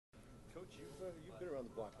around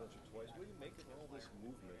the block once or twice. What do you make of all this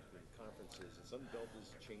movement in conferences? The Sun Belt is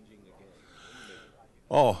changing again.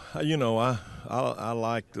 What do you make of it? Oh, I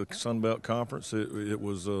like the Sun Belt Conference. It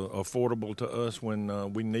was affordable to us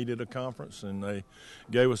when we needed a conference, and they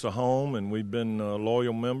gave us a home, and we've been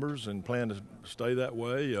loyal members and plan to stay that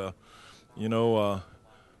way.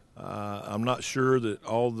 I'm not sure that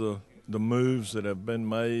all the moves that have been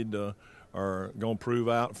made are going to prove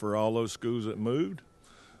out for all those schools that moved.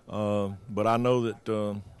 But I know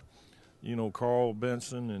that Carl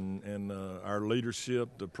Benson and our leadership,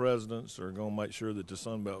 the presidents, are going to make sure that the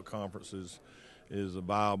Sun Belt Conference is a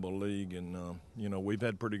viable league, and we've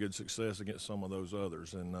had pretty good success against some of those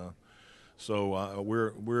others, and so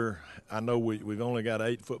I know we've only got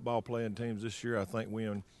 8 football playing teams this year. I think we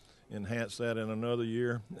enhance that in another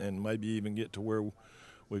year, and maybe even get to where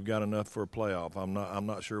we've got enough for a playoff. I'm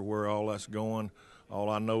not sure where all that's going. All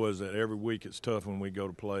I know is that every week it's tough when we go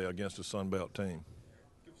to play against a Sun Belt team.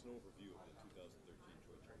 Give us an overview of the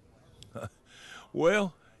 2013 Trojans.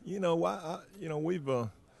 Well, we've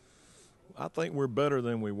I think we're better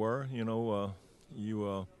than we were.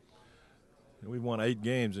 We won 8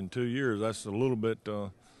 games in 2 years. That's a little bit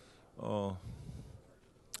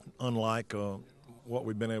unlike what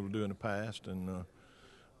we've been able to do in the past, and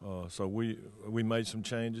so we made some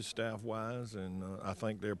changes staff-wise, and I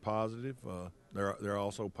think they're positive. They're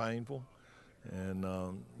also painful, and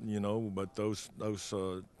but those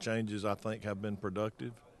changes I think have been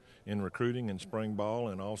productive in recruiting and spring ball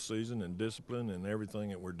and all season and discipline and everything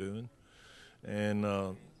that we're doing.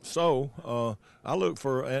 And so I look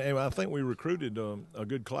for, and I think we recruited a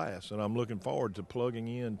good class, and I'm looking forward to plugging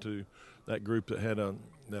into that group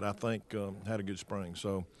that I think had a good spring.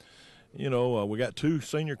 So, we got 2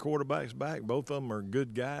 senior quarterbacks back. Both of them are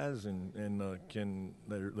good guys, and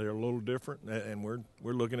they're a little different, and we're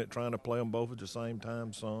looking at trying to play them both at the same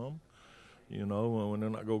time some. We're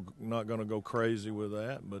not going to go crazy with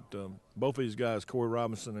that, but both of these guys, Corey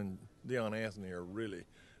Robinson and Deion Anthony, are really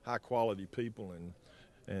high-quality people,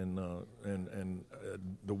 and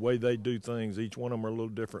the way they do things, each one of them are a little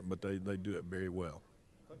different, but they do it very well.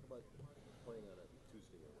 Talk about playing on a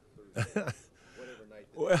Tuesday or Thursday, whatever night.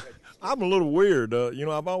 Well, I'm a little weird.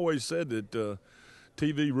 I've always said that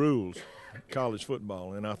TV rules college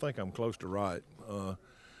football, and I think I'm close to right.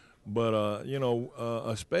 But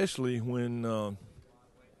especially when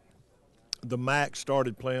the MAC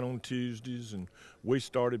started playing on Tuesdays, and we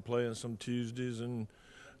started playing some Tuesdays, and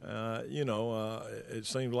it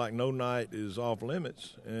seems like no night is off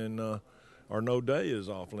limits, and or no day is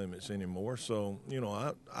off limits anymore. So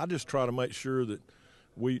I just try to make sure that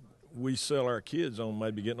we sell our kids on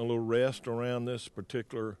maybe getting a little rest around this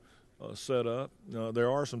particular setup. There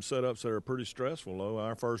are some setups that are pretty stressful, though.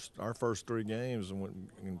 Our first 3 games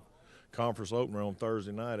in conference opener on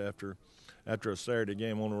Thursday night after a Saturday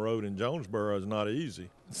game on the road in Jonesboro is not easy.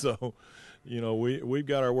 So, we've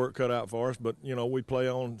got our work cut out for us, but, we play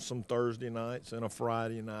on some Thursday nights and a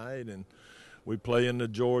Friday night, and we play in the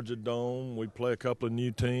Georgia Dome. We play a couple of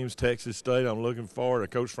new teams, Texas State. I'm looking forward to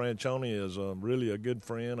Coach Franchione is really a good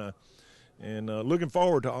friend. And looking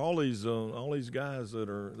forward to all these guys that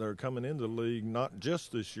are coming into the league, not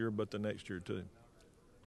just this year, but the next year too.